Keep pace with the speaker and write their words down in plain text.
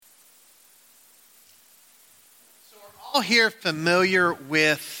All here familiar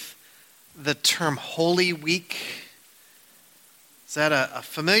with the term Holy Week? Is that a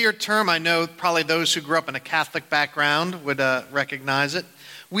familiar term? I know probably those who grew up in a Catholic background would recognize it.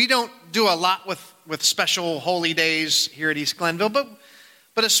 We don't do a lot with special holy days here at East Glenville,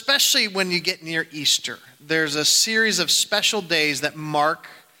 but especially when you get near Easter, there's a series of special days that mark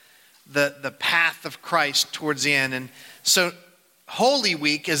the path of Christ towards the end. And so Holy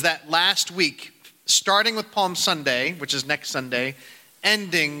Week is that last week, starting with Palm Sunday, which is next Sunday,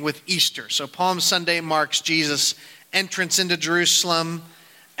 ending with Easter. So Palm Sunday marks Jesus' entrance into Jerusalem.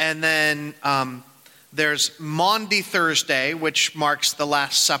 And then there's Maundy Thursday, which marks the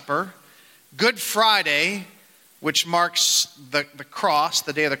Last Supper. Good Friday, which marks the cross,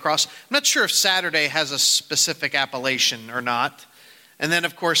 the day of the cross. I'm not sure if Saturday has a specific appellation or not. And then,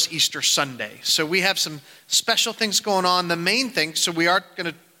 of course, Easter Sunday. So we have some special things going on. The main thing, so we are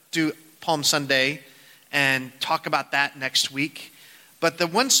going to do Palm Sunday and talk about that next week. But the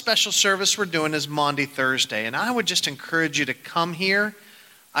one special service we're doing is Maundy Thursday. And I would just encourage you to come here.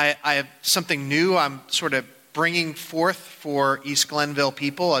 I have something new I'm sort of bringing forth for East Glenville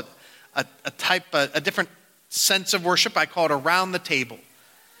people, a different sense of worship. I call it around the table.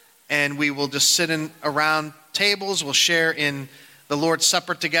 And we will just sit in around tables. We'll share in the Lord's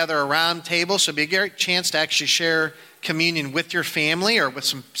Supper together around tables. So it'll be a great chance to actually share communion with your family or with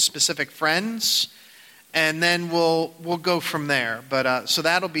some specific friends. And then we'll go from there. But so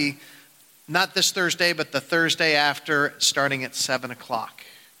that'll be not this Thursday, but the Thursday after, starting at 7 o'clock.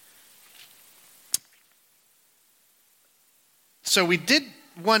 So we did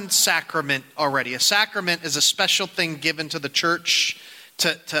one sacrament already. A sacrament is a special thing given to the church,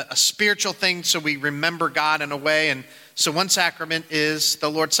 to a spiritual thing, so we remember God in a way. And so one sacrament is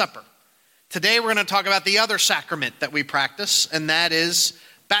the Lord's Supper. Today we're going to talk about the other sacrament that we practice, and that is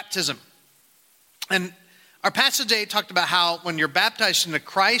baptism. And our passage today talked about how when you're baptized into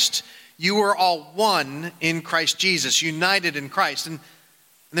Christ, you are all one in Christ Jesus, united in Christ. And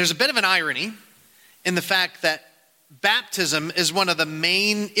there's a bit of an irony in the fact that baptism is one of the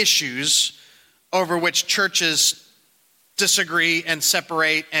main issues over which churches disagree and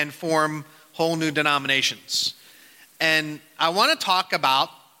separate and form whole new denominations. And I want to talk about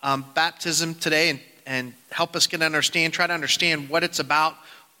baptism today and help us try to understand what it's about,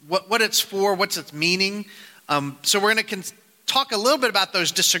 what it's for, what's its meaning. So we're going to talk a little bit about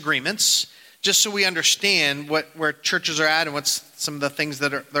those disagreements, just so we understand where churches are at and what's some of the things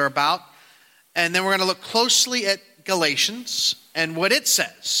that they're about. And then we're going to look closely at Galatians and what it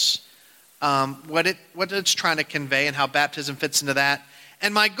says, what it's trying to convey and how baptism fits into that.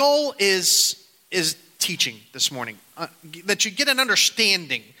 And my goal is teaching this morning, that you get an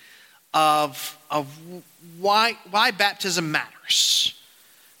understanding of why baptism matters,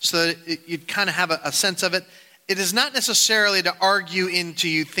 so that you'd kind of have a sense of it. It is not necessarily to argue into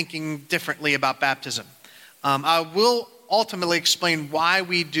you thinking differently about baptism. I will ultimately explain why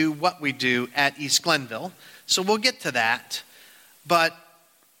we do what we do at East Glenville, so we'll get to that. But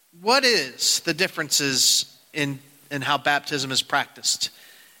what is the differences in how baptism is practiced?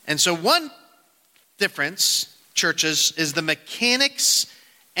 And so one difference, churches, is the mechanics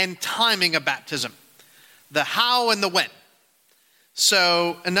and timing of baptism, the how and the when.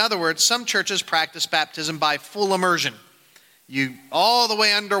 So, in other words, some churches practice baptism by full immersion. You all the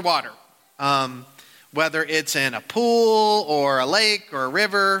way underwater, whether it's in a pool or a lake or a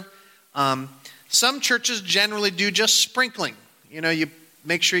river. Some churches generally do just sprinkling. You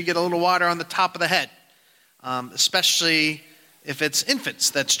make sure you get a little water on the top of the head, especially if it's infants.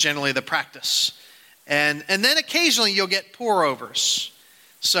 That's generally the practice. And then occasionally you'll get pour-overs.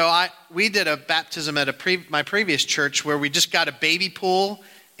 So we did a baptism at my previous church where we just got a baby pool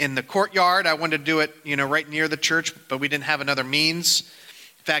in the courtyard. I wanted to do it, right near the church, but we didn't have another means.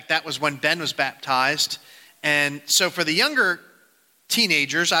 In fact, that was when Ben was baptized. And so for the younger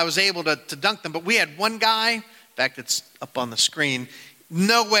teenagers, I was able to dunk them. But we had one guy, in fact, it's up on the screen,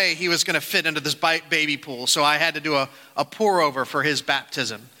 no way he was going to fit into this baby pool. So I had to do a pour-over for his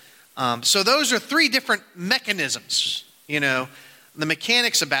baptism. So those are three different mechanisms, the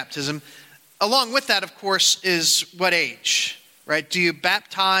mechanics of baptism. Along with that, of course, is what age, right? Do you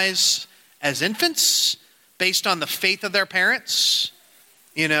baptize as infants based on the faith of their parents?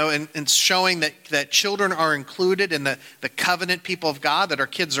 And showing that children are included in the covenant people of God, that our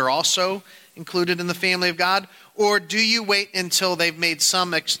kids are also included in the family of God? Or do you wait until they've made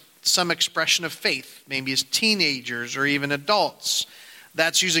some expression of faith, maybe as teenagers or even adults?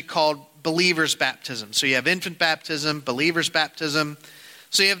 That's usually called believer's baptism. So you have infant baptism, believer's baptism.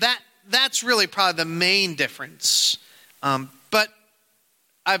 So you have that. That's really probably the main difference. But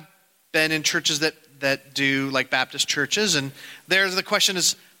I've been in churches that that do like Baptist churches. And there's the question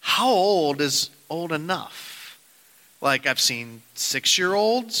is, how old is old enough? Like I've seen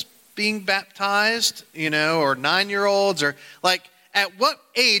 6-year-olds being baptized, or 9-year-olds, or like at what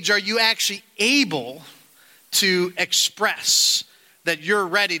age are you actually able to express that you're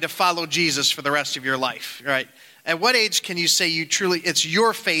ready to follow Jesus for the rest of your life, right? At what age can you say it's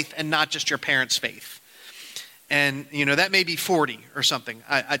your faith and not just your parents' faith? And, that may be 40 or something.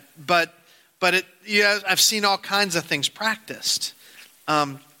 But I've seen all kinds of things practiced.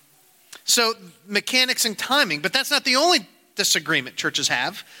 So mechanics and timing, but that's not the only disagreement churches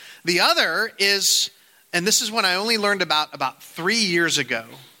have. The other is, and this is one I only learned about 3 years ago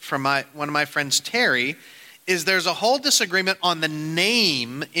from one of my friends, Terry, is there's a whole disagreement on the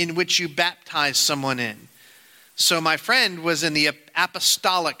name in which you baptize someone in. So my friend was in the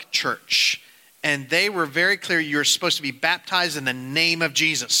apostolic church, and they were very clear you're supposed to be baptized in the name of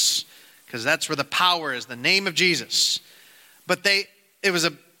Jesus, because that's where the power is, the name of Jesus. But it was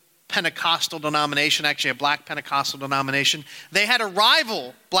a Pentecostal denomination, actually a black Pentecostal denomination. They had a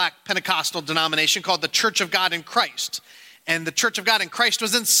rival black Pentecostal denomination called the Church of God in Christ. And the Church of God in Christ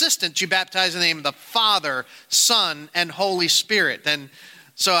was insistent you baptize in the name of the Father, Son, and Holy Spirit. And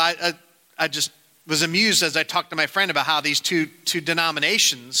so I just was amused as I talked to my friend about how these two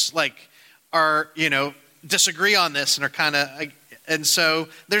denominations are, disagree on this and are kind of, and so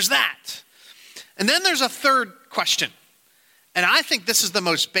there's that. And then there's a third question. And I think this is the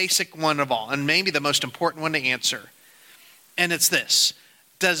most basic one of all, and maybe the most important one to answer. And it's this: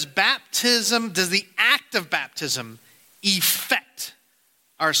 does the act of baptism effect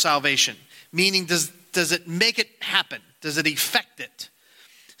our salvation? Meaning, does it make it happen? Does it effect it?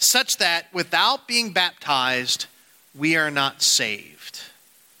 Such that without being baptized, we are not saved.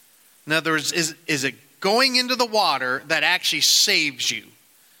 In other words, is it going into the water that actually saves you?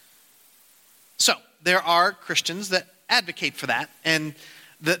 So, there are Christians that advocate for that. And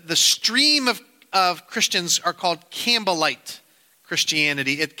the stream of Christians are called Campbellite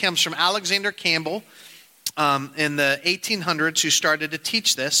Christianity. It comes from Alexander Campbell in the 1800s, who started to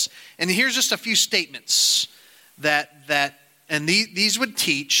teach this. And here's just a few statements and these would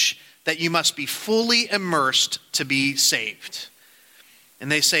teach that you must be fully immersed to be saved.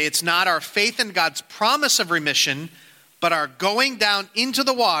 And they say it's not our faith in God's promise of remission, but our going down into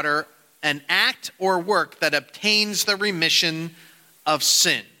the water, an act or work that obtains the remission of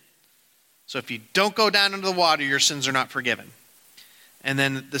sin. So if you don't go down into the water, your sins are not forgiven. And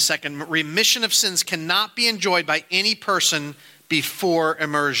then the second, remission of sins cannot be enjoyed by any person before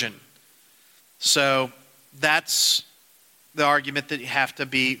immersion. So that's the argument, that you have to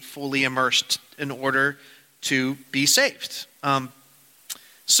be fully immersed in order to be saved.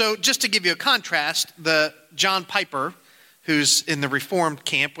 So just to give you a contrast, the John Piper, who's in the Reformed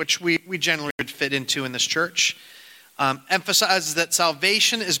camp, which we generally would fit into in this church, emphasizes that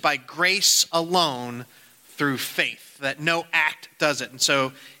salvation is by grace alone through faith, that no act does it. And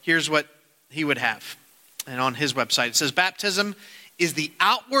so here's what he would have. And on his website, it says, baptism is the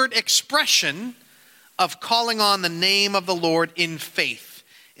outward expression of calling on the name of the Lord in faith.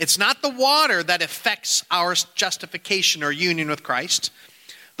 It's not the water that affects our justification or union with Christ.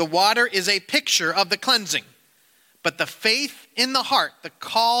 The water is a picture of the cleansing. But the faith in the heart, the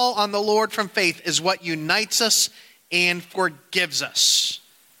call on the Lord from faith, is what unites us and forgives us.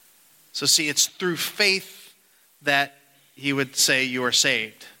 So see, it's through faith that he would say you are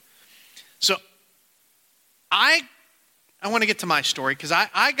saved. So I want to get to my story, because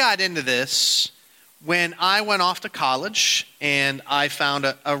I got into this when I went off to college, and I found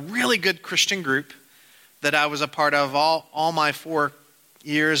a really good Christian group that I was a part of all my 4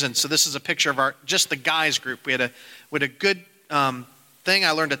 years. And so this is a picture of just the guys group. We had a good thing.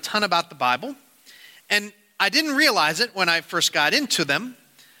 I learned a ton about the Bible. And I didn't realize it when I first got into them,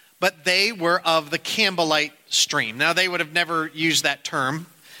 but they were of the Campbellite stream. Now, they would have never used that term.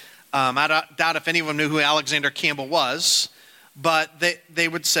 I doubt if anyone knew who Alexander Campbell was, but they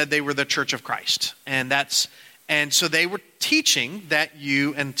would said they were the Church of Christ. And so they were teaching that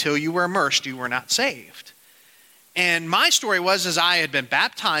until you were immersed, you were not saved. And my story was, as I had been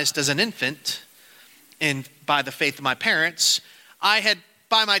baptized as an infant, and by the faith of my parents, I had,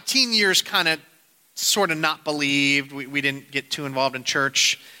 by my teen years, kind of sort of not believed. We didn't get too involved in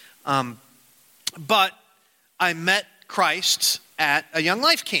church. But I met Christ at a Young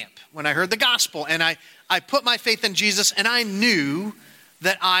Life camp when I heard the gospel. And I put my faith in Jesus, and I knew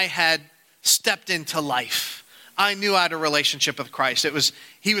that I had stepped into life. I knew I had a relationship with Christ.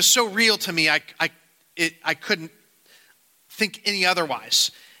 He was so real to me, I couldn't think any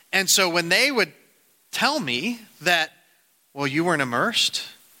otherwise. And so when they would tell me that, well, you weren't immersed,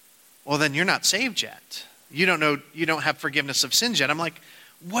 well, then you're not saved yet. You don't have forgiveness of sins yet. I'm like,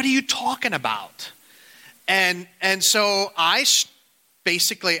 what are you talking about? And so I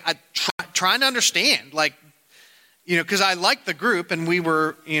trying to understand, like, because I liked the group and we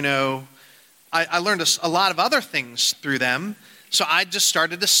were, I learned a lot of other things through them. So I just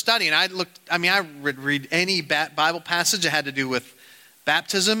started to study, and I would read any Bible passage that had to do with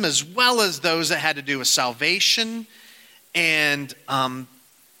baptism, as well as those that had to do with salvation. And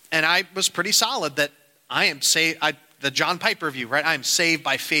I was pretty solid that I am saved. The John Piper view, right? I am saved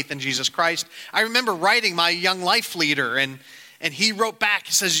by faith in Jesus Christ. I remember writing my young life leader, and he wrote back,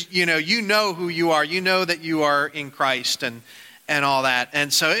 he says, you know who you are. You know that you are in Christ and all that.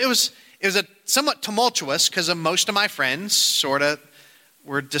 And so it was a somewhat tumultuous, because most of my friends sort of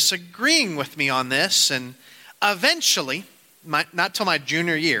were disagreeing with me on this. And eventually, not till my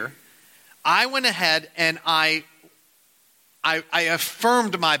junior year, I went ahead and I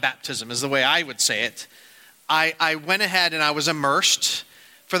affirmed my baptism, is the way I would say it. I went ahead and I was immersed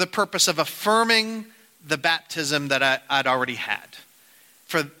for the purpose of affirming the baptism that I'd already had.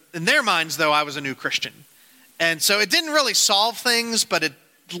 In their minds, though, I was a new Christian. And so it didn't really solve things, but at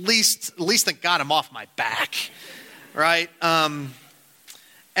least it got them off my back, right? And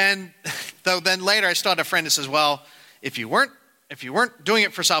though then later I still had a friend that says, well, if you weren't doing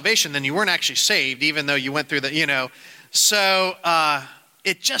it for salvation, then you weren't actually saved, even though you went through the, So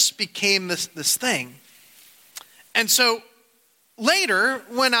it just became this thing. And so later,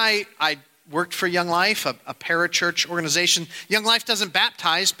 when I worked for Young Life, a parachurch organization, Young Life doesn't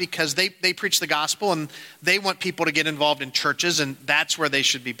baptize because they preach the gospel and they want people to get involved in churches, and that's where they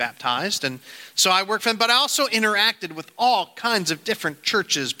should be baptized. And so I worked for them, but I also interacted with all kinds of different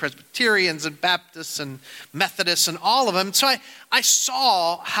churches, Presbyterians and Baptists and Methodists and all of them. So I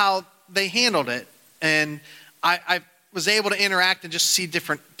saw how they handled it, and I was able to interact and just see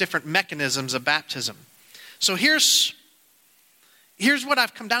different mechanisms of baptism. So here's what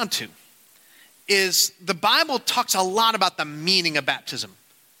I've come down to, is the Bible talks a lot about the meaning of baptism,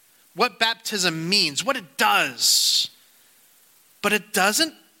 what baptism means, what it does, but it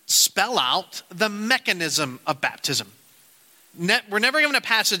doesn't spell out the mechanism of baptism. We're never given a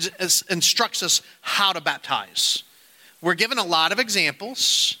passage that instructs us how to baptize. We're given a lot of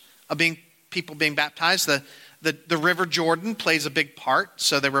examples of people being baptized. The River Jordan plays a big part,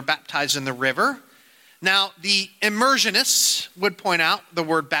 so they were baptized in the river. Now, the immersionists would point out the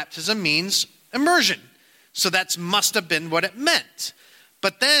word baptism means immersion. So that must have been what it meant.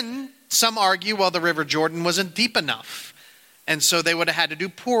 But then some argue, well, the River Jordan wasn't deep enough. And so they would have had to do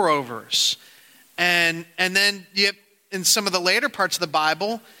pour-overs. And then in some of the later parts of the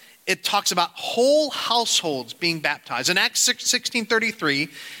Bible, it talks about whole households being baptized. In Acts 16:33,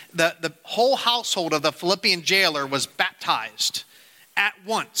 the whole household of the Philippian jailer was baptized at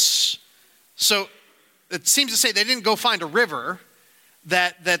once. So it seems to say they didn't go find a river,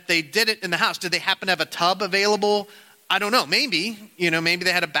 that they did it in the house. Did they happen to have a tub available? I don't know. Maybe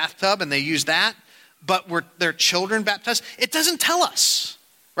they had a bathtub and they used that. But were their children baptized? It doesn't tell us,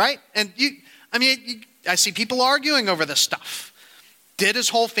 right? And I see people arguing over this stuff. Did his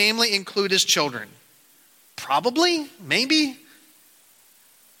whole family include his children? Probably, maybe.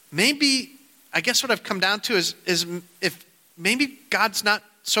 I guess what I've come down to is if maybe God's not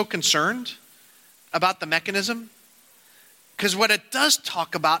so concerned about the mechanism. Because what it does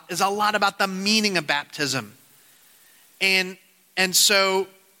talk about is a lot about the meaning of baptism. And so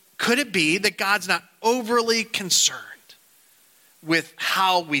could it be that God's not overly concerned with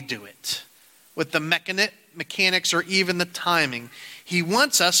how we do it, with the mechanics or even the timing? He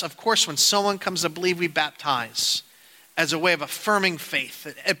wants us, of course, when someone comes to believe, we baptize as a way of affirming faith.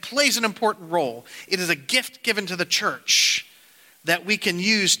 It plays an important role. It is a gift given to the church that we can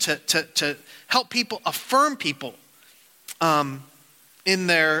use to help people, affirm people in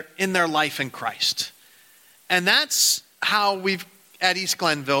their life in Christ. And that's how we've, at East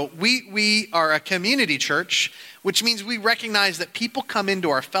Glenville, we are a community church, which means we recognize that people come into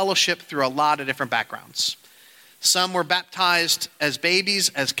our fellowship through a lot of different backgrounds. Some were baptized as babies,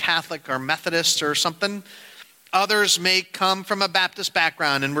 as Catholic or Methodist or something. Others may come from a Baptist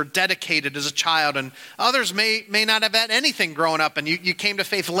background and were dedicated as a child. And others may not have had anything growing up and you came to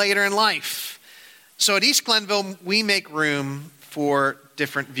faith later in life. So at East Glenville, we make room for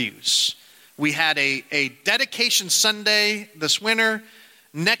different views. We had a dedication Sunday this winter.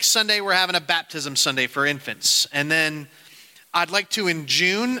 Next Sunday, we're having a baptism Sunday for infants. And then I'd like to, in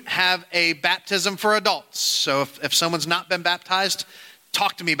June, have a baptism for adults. So if someone's not been baptized,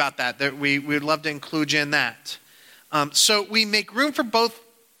 talk to me about that. We'd love to include you in that. So we make room for both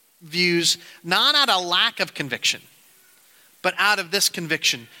views, not out of lack of conviction, but out of this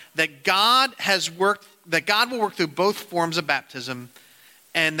conviction that God will work through both forms of baptism,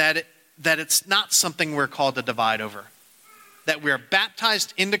 and that it's not something we're called to divide over. That we are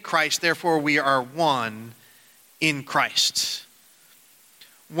baptized into Christ, therefore we are one in Christ.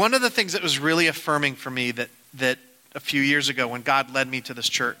 One of the things that was really affirming for me that a few years ago when God led me to this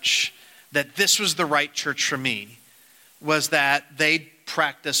church, that this was the right church for me, was that they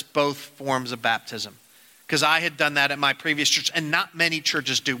practice both forms of baptism. Because I had done that at my previous church, and not many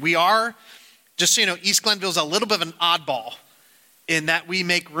churches do. We are, just so you know, East Glenville's a little bit of an oddball in that we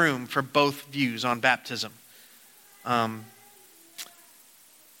make room for both views on baptism.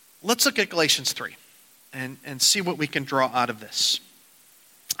 Let's look at Galatians 3 and see what we can draw out of this.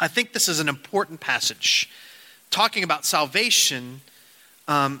 I think this is an important passage, talking about salvation,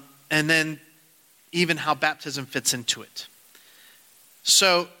 and then even how baptism fits into it.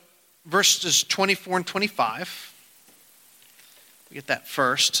 So, verses 24 and 25, we get that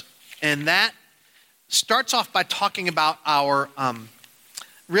first, and that starts off by talking about our,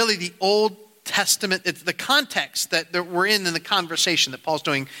 really the Old Testament. It's the context that we're in the conversation that Paul's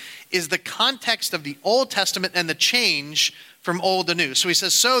doing is the context of the Old Testament and the change from old to new. So he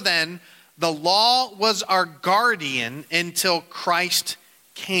says, so then, the law was our guardian until Christ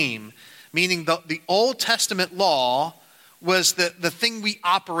came. Meaning the Old Testament law was the thing we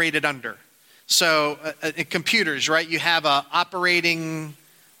operated under. So in computers, right, you have an operating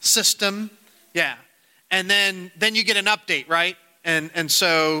system. Yeah. And then you get an update, right? And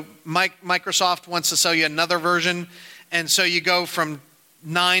so Microsoft wants to sell you another version. And so you go from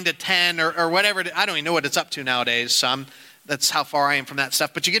 9 to 10 or whatever. I don't even know what it's up to nowadays. So that's how far I am from that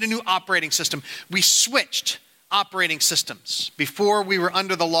stuff. But you get a new operating system. We switched operating systems. Before we were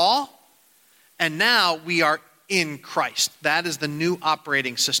under the law, and now we are in Christ. That is the new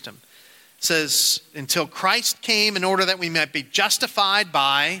operating system. It says, until Christ came in order that we might be justified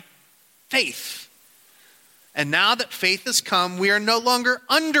by faith. And now that faith has come, we are no longer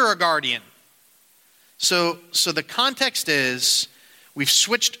under a guardian. So the context is, we've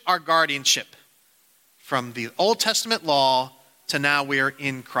switched our guardianship from the Old Testament law to now we are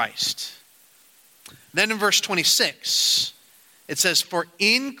in Christ. Then in verse 26, it says, for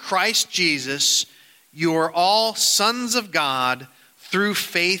in Christ Jesus, you are all sons of God through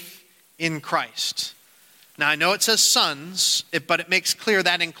faith in Christ. Now I know it says sons, but it makes clear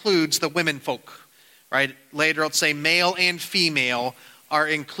that includes the women folk. Right? Later it'll say male and female are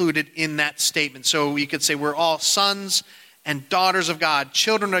included in that statement. So you could say we're all sons and daughters of God,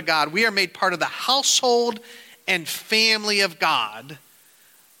 children of God. We are made part of the household and family of God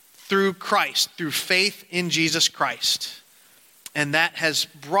through Christ, through faith in Jesus Christ. And that has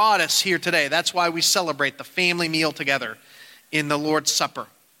brought us here today. That's why we celebrate the family meal together in the Lord's Supper.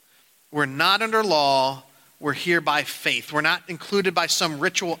 We're not under law. We're here by faith. We're not included by some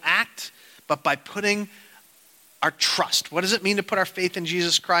ritual act, but by putting our trust. What does it mean to put our faith in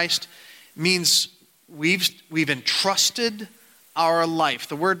Jesus Christ? It means we've entrusted our life.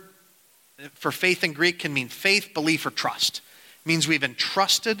 The word for faith in Greek can mean faith, belief, or trust. It means we've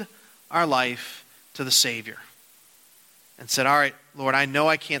entrusted our life to the Savior. And said, all right, Lord, I know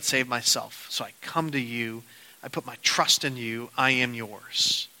I can't save myself, so I come to you. I put my trust in you. I am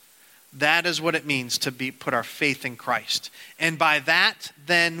yours. That is what it means to put our faith in Christ. And by that,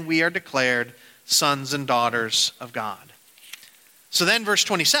 then we are declared sons and daughters of God. So then verse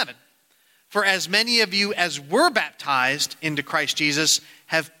 27, for as many of you as were baptized into Christ Jesus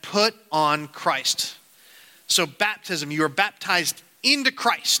have put on Christ. So baptism, you are baptized into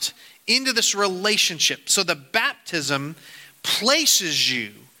Christ, into this relationship. So the baptism places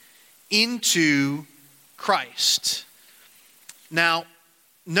you into Christ. Now,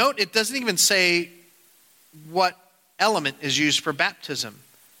 note, it doesn't even say what element is used for baptism.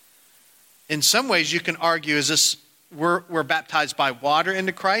 In some ways, you can argue, is this we're baptized by water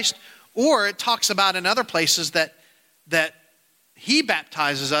into Christ? Or it talks about in other places that he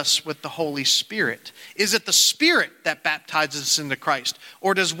baptizes us with the Holy Spirit. Is it the Spirit that baptizes us into Christ?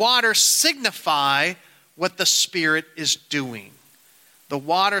 Or does water signify what the Spirit is doing? The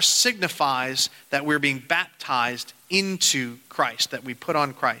water signifies that we're being baptized into Christ, that we put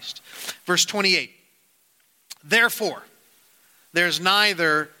on Christ. Verse 28, therefore, there's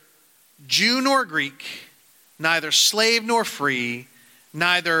neither Jew nor Greek, neither slave nor free,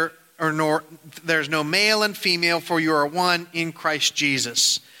 there's no male and female, for you are one in Christ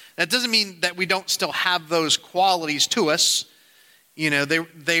Jesus. That doesn't mean that we don't still have those qualities to us. You know,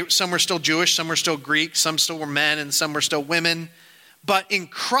 some were still Jewish, some were still Greek, some still were men, and some were still women. But in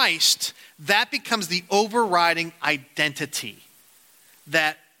Christ, that becomes the overriding identity.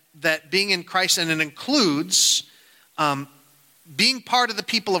 That being in Christ, and it includes being part of the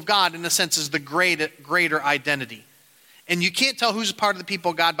people of God, in a sense, is the greater identity. And you can't tell who's a part of the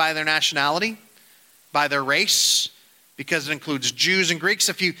people of God by their nationality, by their race, because it includes Jews and Greeks.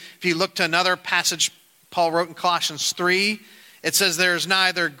 If you look to another passage Paul wrote in Colossians 3, it says there's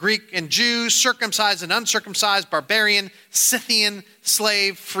neither Greek and Jew, circumcised and uncircumcised, barbarian, Scythian,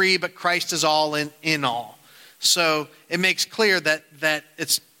 slave, free, but Christ is all in all. So it makes clear that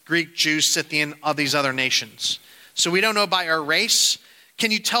it's Greek, Jew, Scythian, all these other nations. So we don't know by our race.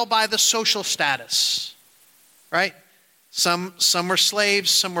 Can you tell by the social status? Right? Some were slaves,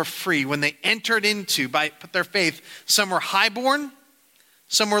 some were free. When they entered into, put their faith, some were highborn,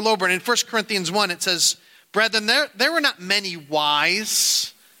 some were lowborn. In 1 Corinthians 1, it says, brethren, there were not many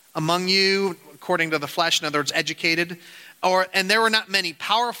wise among you, according to the flesh, in other words, educated, and there were not many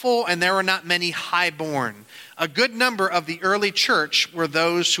powerful, and there were not many highborn. A good number of the early church were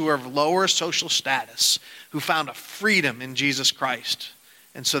those who were of lower social status, who found a freedom in Jesus Christ,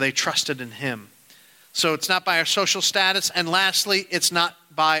 and so they trusted in him. So it's not by our social status, and lastly, it's not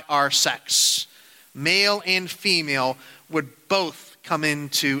by our sex. Male and female would both come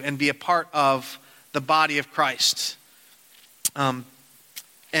into and be a part of the body of Christ. And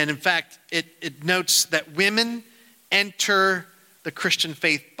in fact, it notes that women enter the Christian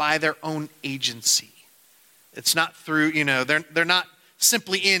faith by their own agency. It's not through, they're not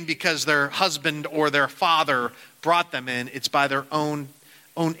simply in because their husband or their father brought them in. It's by their own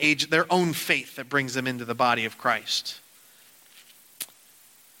age, their own faith that brings them into the body of Christ.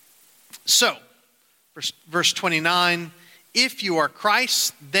 So, verse 29, if you are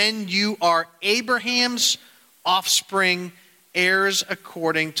Christ, then you are Abraham's offspring, heirs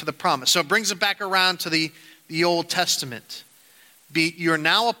according to the promise. So it brings it back around to the Old Testament. You're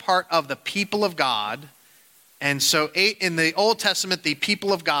now a part of the people of God. And so in the Old Testament, the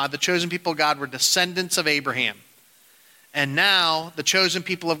people of God, the chosen people of God, were descendants of Abraham. And now the chosen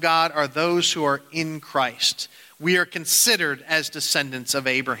people of God are those who are in Christ. We are considered as descendants of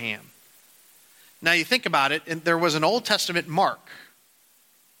Abraham. Now you think about it, and there was an Old Testament mark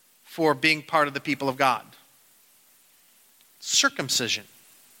for being part of the people of God. Circumcision.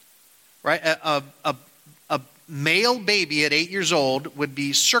 Right? A male baby at 8 years old would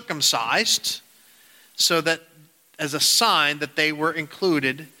be circumcised so that as a sign that they were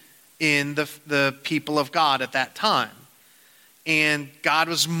included in the people of God at that time. And God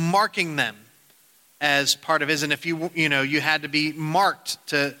was marking them as part of his. And if you had to be marked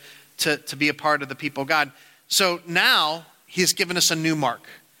to be a part of the people of God. So now he's given us a new mark.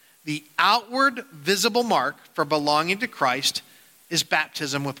 The outward visible mark for belonging to Christ is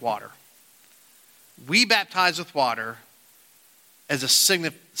baptism with water. We baptize with water as a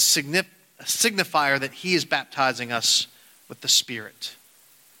signifier that he is baptizing us with the Spirit.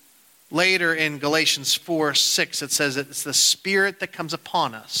 Later in Galatians 4:6, it says that it's the Spirit that comes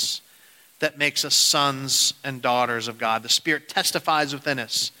upon us that makes us sons and daughters of God. The Spirit testifies within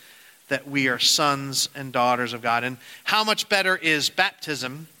us that we are sons and daughters of God. And how much better is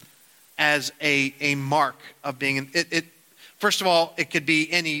baptism as a mark of being... First of all, it could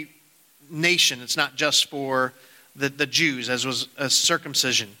be any nation. It's not just for the Jews, as was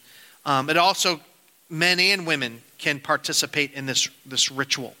circumcision. It also, men and women can participate in this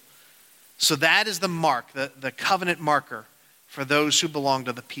ritual. So that is the mark, the covenant marker for those who belong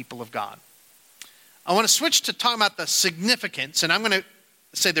to the people of God. I want to switch to talking about the significance, and I'm going to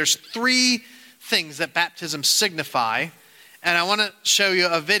say there's 3 things that baptism signify, and I want to show you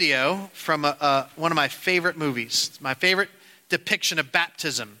a video from one of my favorite movies. It's my favorite depiction of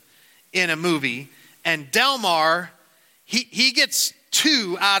baptism in a movie, and Delmar, he gets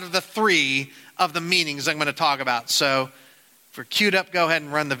 2 out of the 3 of the meanings I'm going to talk about. So if we're queued up, go ahead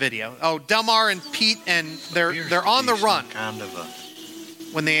and run the video. Oh, Delmar and Pete, and they're on the run kind of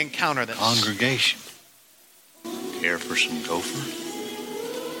when they encounter this. Congregation. Care for some gopher?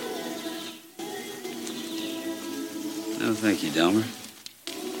 No, thank you, Delmer.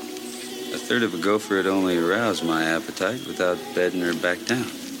 A third of a gopher would only arouse my appetite without bedding her back down.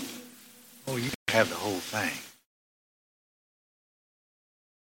 Oh, you can have the whole thing.